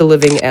both the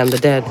living and the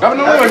dead.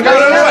 Governor Lewin!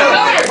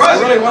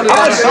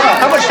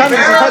 How much time does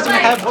the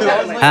president have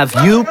to...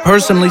 Have you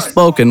personally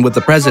spoken with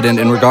the president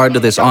in regard to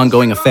this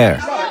ongoing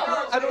affair?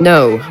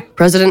 No.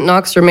 President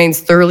Knox remains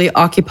thoroughly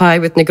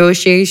occupied with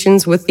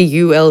negotiations with the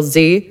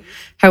ULZ.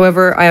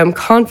 However, I am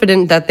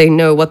confident that they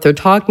know what they're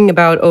talking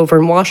about over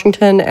in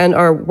Washington and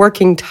are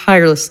working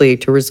tirelessly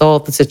to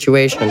resolve the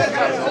situation.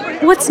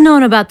 What's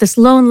known about this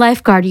lone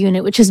lifeguard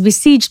unit which has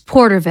besieged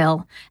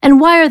Porterville,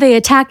 and why are they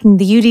attacking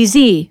the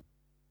UDZ?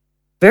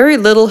 Very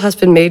little has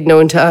been made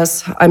known to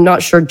us. I'm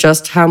not sure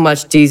just how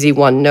much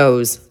DZ1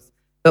 knows.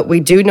 But we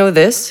do know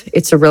this.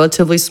 It's a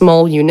relatively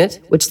small unit,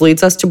 which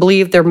leads us to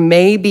believe there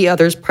may be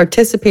others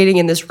participating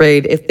in this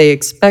raid if they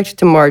expect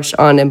to march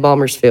on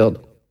Embalmer's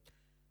Field.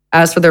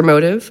 As for their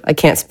motive, I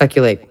can't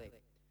speculate.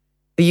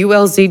 The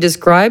ULZ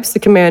describes the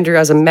commander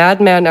as a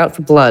madman out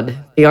for blood,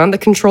 beyond the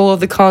control of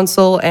the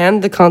consul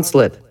and the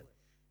consulate.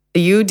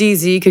 The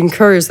UDZ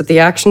concurs that the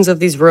actions of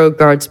these rogue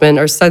guardsmen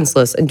are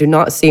senseless and do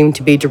not seem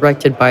to be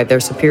directed by their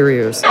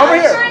superiors. Over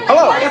here!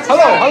 Hello!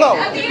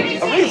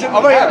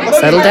 Over here!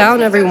 Settle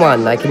down,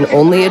 everyone. I can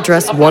only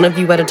address one of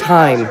you at a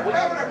time.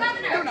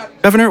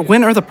 Governor,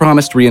 when are the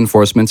promised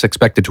reinforcements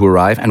expected to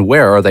arrive, and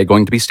where are they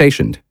going to be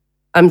stationed?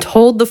 I'm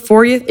told the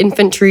 40th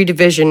Infantry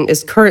Division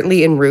is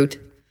currently en route.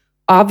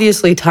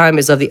 Obviously, time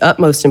is of the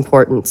utmost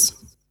importance.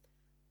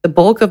 The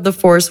bulk of the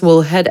force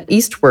will head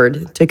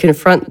eastward to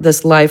confront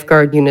this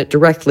lifeguard unit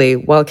directly,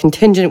 while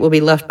contingent will be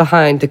left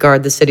behind to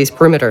guard the city's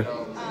perimeter.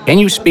 Can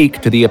you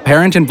speak to the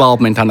apparent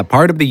involvement on the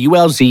part of the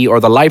ULZ or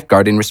the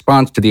lifeguard in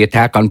response to the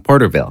attack on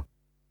Porterville?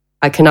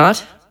 I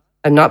cannot.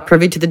 I'm not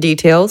privy to the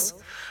details,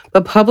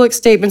 but public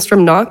statements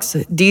from Knox,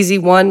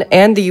 DZ1,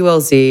 and the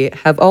ULZ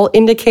have all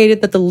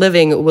indicated that the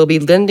living will be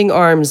lending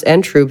arms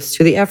and troops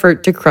to the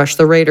effort to crush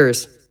the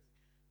raiders.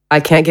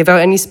 I can't give out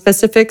any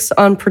specifics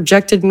on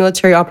projected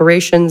military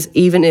operations,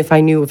 even if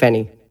I knew of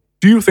any.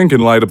 Do you think, in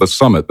light of the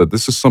summit, that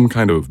this is some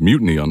kind of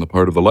mutiny on the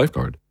part of the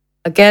lifeguard?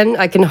 Again,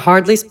 I can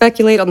hardly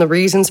speculate on the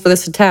reasons for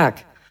this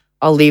attack.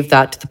 I'll leave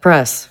that to the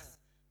press.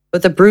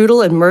 But the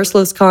brutal and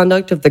merciless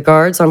conduct of the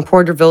guards on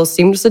Porterville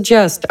seemed to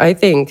suggest, I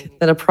think,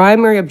 that a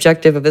primary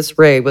objective of this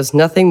raid was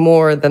nothing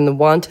more than the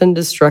wanton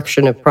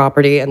destruction of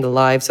property and the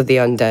lives of the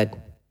undead.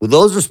 Will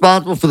those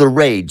responsible for the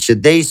raid,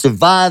 should they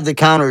survive the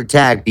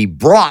counterattack, be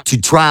brought to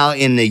trial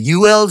in the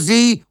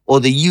ULZ or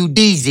the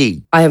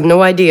UDZ? I have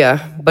no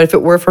idea, but if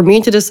it were for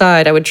me to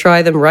decide, I would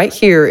try them right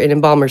here in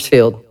Embalmer's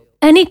Field.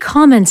 Any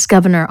comments,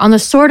 Governor, on the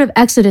sort of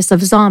exodus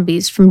of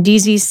zombies from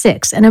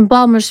DZ6 and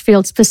Embalmer's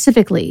Field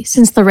specifically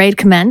since the raid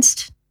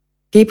commenced?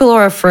 People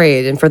are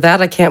afraid, and for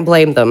that I can't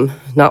blame them,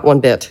 not one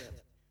bit.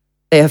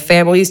 They have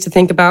families to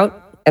think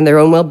about and their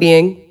own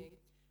well-being,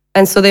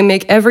 and so they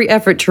make every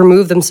effort to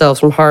remove themselves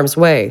from harm's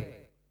way.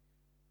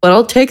 But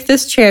I'll take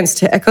this chance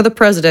to echo the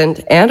President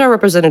and our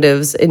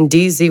representatives in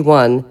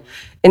DZ1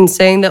 in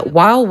saying that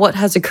while what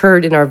has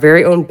occurred in our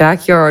very own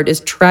backyard is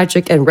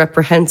tragic and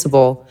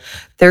reprehensible,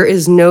 there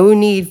is no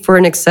need for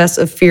an excess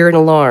of fear and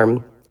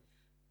alarm.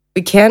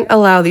 We can't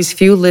allow these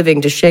few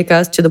living to shake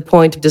us to the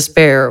point of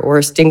despair or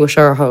extinguish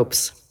our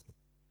hopes.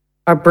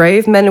 Our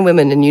brave men and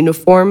women in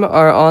uniform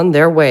are on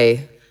their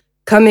way,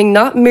 coming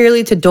not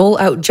merely to dole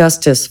out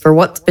justice for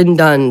what's been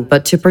done,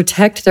 but to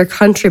protect their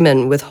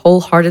countrymen with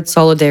wholehearted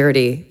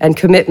solidarity and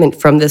commitment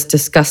from this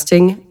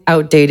disgusting,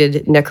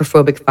 outdated,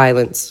 necrophobic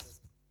violence.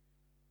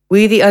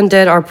 We, the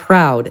undead, are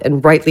proud,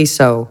 and rightly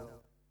so.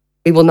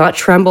 We will not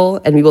tremble,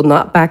 and we will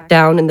not back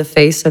down in the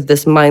face of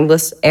this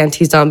mindless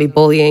anti-zombie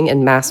bullying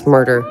and mass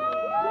murder.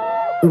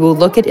 We will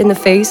look it in the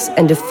face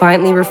and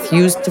defiantly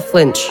refuse to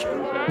flinch.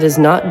 It is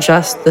not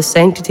just the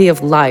sanctity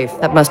of life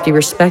that must be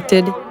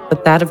respected,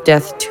 but that of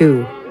death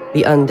too,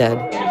 the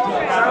undead.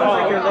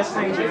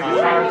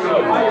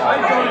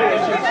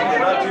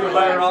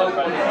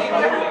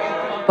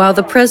 While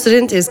the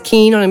President is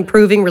keen on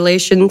improving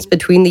relations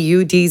between the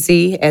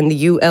UDZ and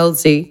the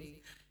ULZ,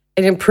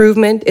 an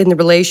improvement in the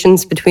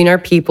relations between our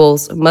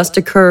peoples must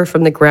occur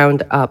from the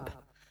ground up.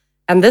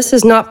 And this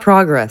is not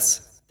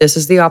progress. This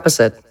is the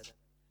opposite.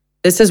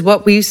 This is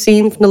what we've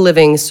seen from the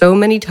living so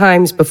many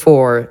times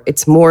before.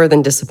 It's more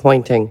than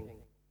disappointing.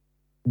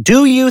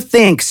 Do you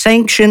think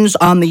sanctions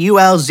on the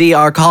ULZ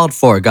are called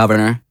for,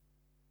 Governor?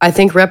 I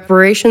think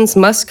reparations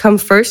must come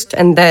first,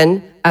 and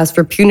then, as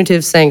for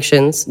punitive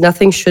sanctions,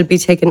 nothing should be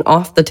taken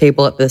off the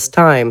table at this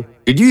time.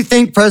 Did you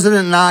think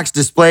President Knox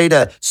displayed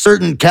a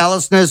certain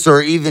callousness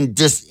or even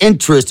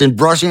disinterest in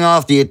brushing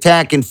off the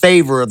attack in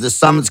favor of the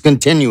summit's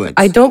continuance?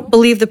 I don't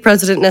believe the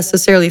President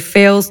necessarily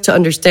fails to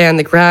understand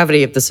the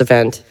gravity of this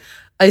event.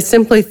 I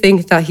simply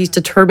think that he's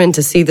determined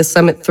to see the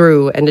summit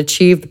through and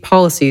achieve the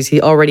policies he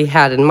already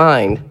had in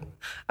mind.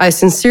 I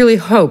sincerely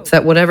hope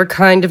that whatever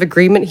kind of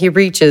agreement he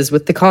reaches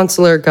with the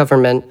consular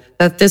government,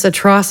 that this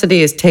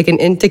atrocity is taken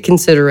into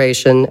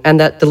consideration and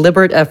that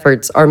deliberate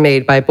efforts are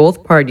made by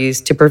both parties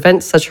to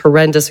prevent such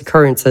horrendous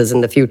occurrences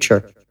in the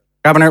future.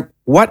 Governor,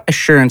 what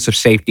assurance of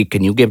safety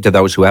can you give to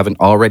those who haven't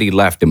already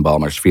left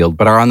Embalmer's Field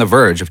but are on the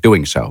verge of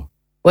doing so?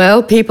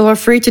 Well, people are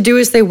free to do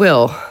as they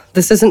will.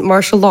 This isn't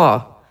martial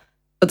law.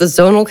 But the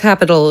zonal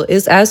capital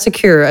is as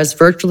secure as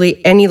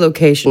virtually any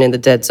location in the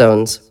dead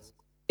zones.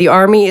 The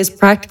army is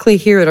practically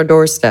here at our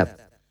doorstep,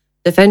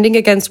 defending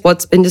against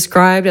what's been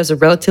described as a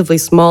relatively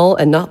small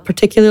and not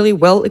particularly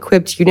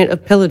well-equipped unit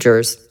of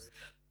pillagers,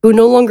 who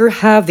no longer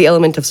have the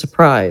element of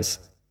surprise.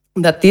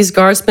 That these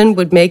guardsmen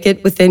would make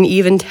it within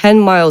even 10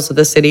 miles of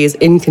the city is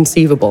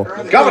inconceivable.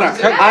 Governor,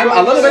 I'm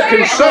a little bit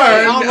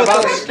concerned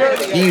about...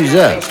 Excuse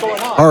us.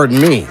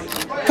 Pardon me.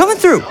 Coming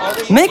through.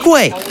 Make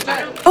way.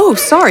 Oh,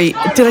 sorry.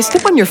 Did I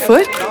step on your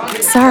foot?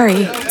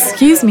 Sorry.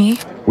 Excuse me.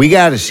 We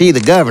got to see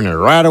the governor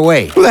right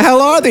away. Who the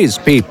hell are these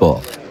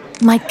people?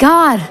 My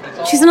God,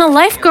 she's in a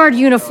lifeguard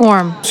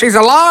uniform. She's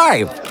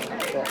alive.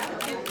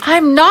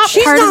 I'm not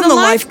She's part not of the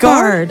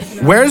lifeguard.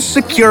 Where's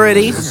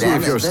security? See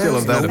if you're still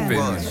of that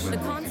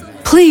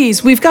opinion.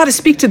 Please, we've got to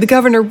speak to the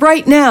governor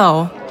right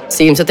now.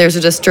 Seems that there's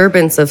a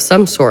disturbance of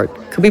some sort.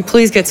 Could we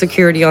please get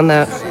security on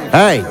that?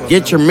 Hey,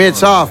 get your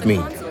mitts off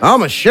me.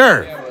 I'm a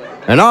sheriff,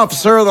 an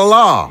officer of the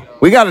law.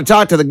 We got to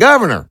talk to the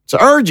governor. It's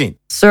urgent.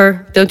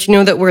 Sir, don't you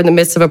know that we're in the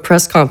midst of a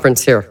press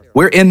conference here?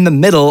 We're in the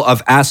middle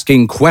of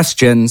asking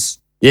questions.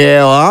 Yeah,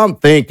 well, I'm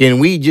thinking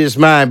we just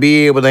might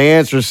be able to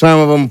answer some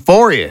of them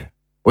for you.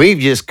 We've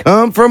just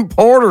come from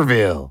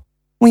Porterville.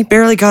 We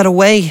barely got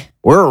away.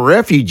 We're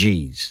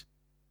refugees.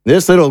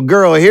 This little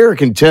girl here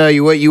can tell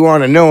you what you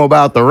want to know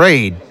about the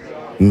raid.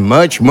 And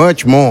much,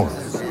 much more.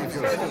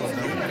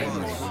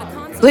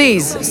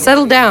 Please,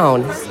 settle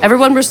down.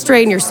 Everyone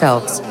restrain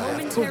yourselves.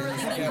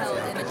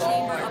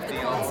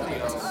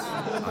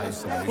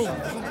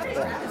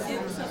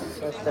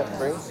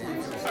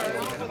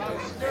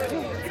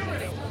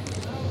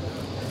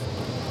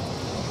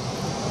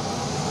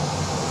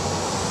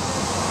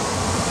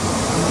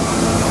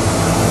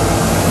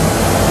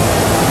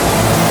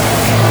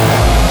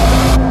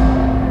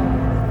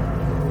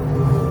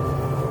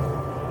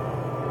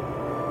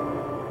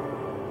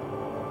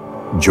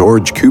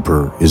 George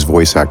Cooper is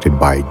voice acted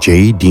by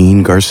J.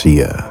 Dean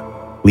Garcia.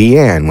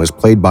 Leanne was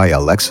played by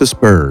Alexis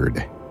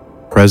Bird.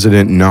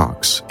 President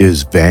Knox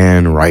is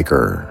Van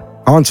Riker.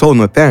 Consul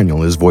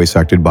Nathaniel is voice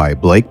acted by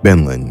Blake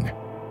Benlin.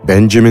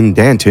 Benjamin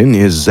Danton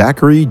is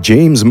Zachary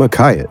James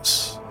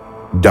Macias.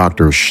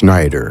 Dr.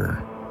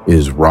 Schneider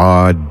is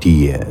Rod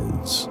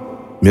Diaz.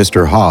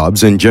 Mr.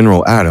 Hobbs and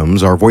General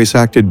Adams are voice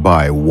acted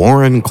by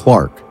Warren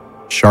Clark.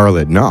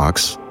 Charlotte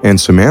Knox and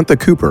Samantha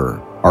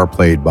Cooper are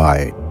played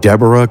by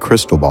Deborah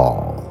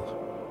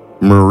Cristobal.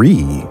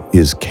 Marie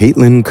is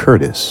Caitlin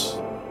Curtis.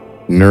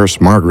 Nurse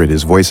Margaret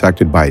is voice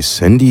acted by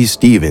Cindy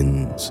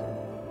Stevens.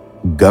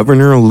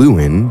 Governor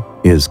Lewin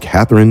is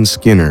Catherine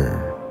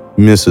Skinner.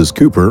 Mrs.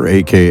 Cooper,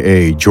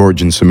 aka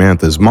George and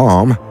Samantha's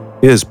mom,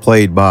 is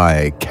played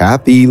by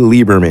Kathy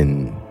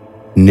Lieberman.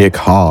 Nick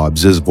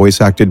Hobbs is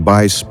voice acted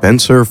by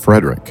Spencer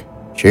Frederick.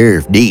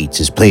 Sheriff Dietz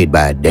is played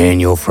by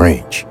Daniel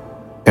French.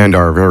 And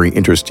our very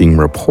interesting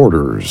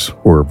reporters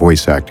were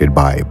voice acted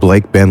by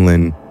Blake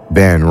Benlin,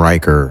 Van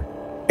Riker,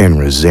 and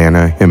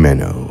Rosanna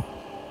Jimeno.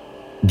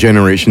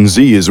 Generation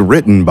Z is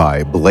written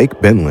by Blake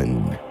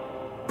Benlin.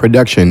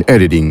 Production,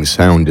 editing,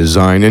 sound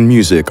design, and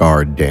music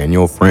are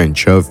Daniel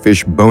French of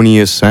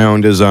Fishbonius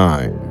Sound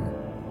Design.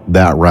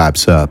 That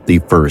wraps up the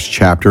first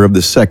chapter of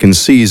the second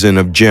season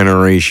of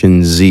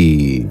Generation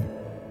Z.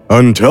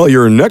 Until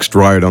your next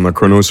ride on the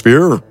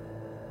Chronosphere,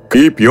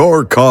 keep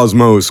your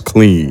cosmos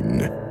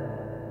clean.